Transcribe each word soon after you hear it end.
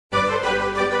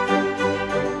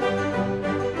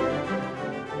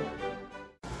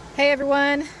Hey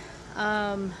everyone,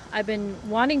 I've been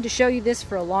wanting to show you this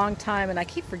for a long time and I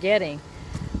keep forgetting.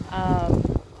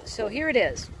 So here it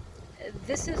is.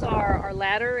 This is our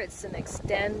ladder. It's an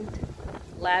Xtend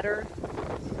ladder.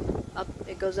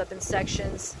 It goes up in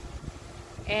sections,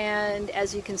 and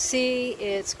as you can see,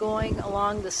 it's going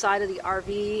along the side of the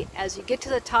RV. As you get to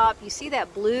the top, you see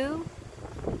that blue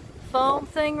foam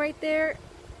thing right there?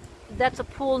 That's a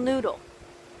pool noodle,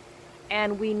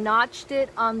 and we notched it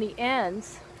on the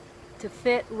ends to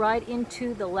fit right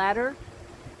into the ladder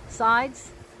sides,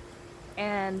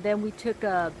 and then we took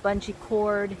a bungee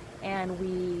cord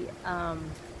and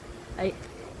I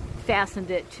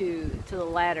fastened it to the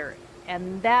ladder,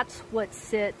 and that's what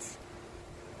sits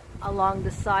along the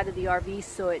side of the RV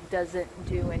so it doesn't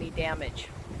do any damage.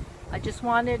 I just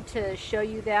wanted to show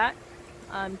you that.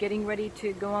 I'm getting ready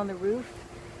to go on the roof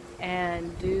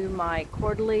and do my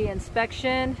quarterly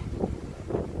inspection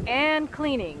and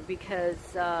cleaning,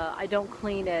 because I don't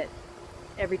clean it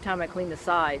every time I clean the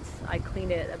sides. I clean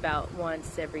it about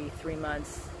once every 3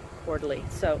 months, quarterly.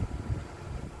 So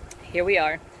here we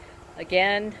are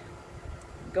again,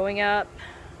 going up,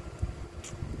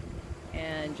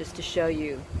 and just to show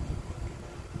you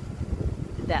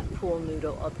that pool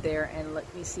noodle up there, and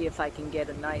let me see if I can get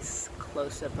a nice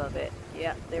close-up of it.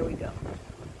 Yeah, there we go.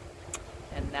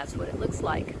 And that's what it looks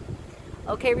like.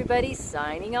 Okay everybody,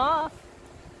 signing off.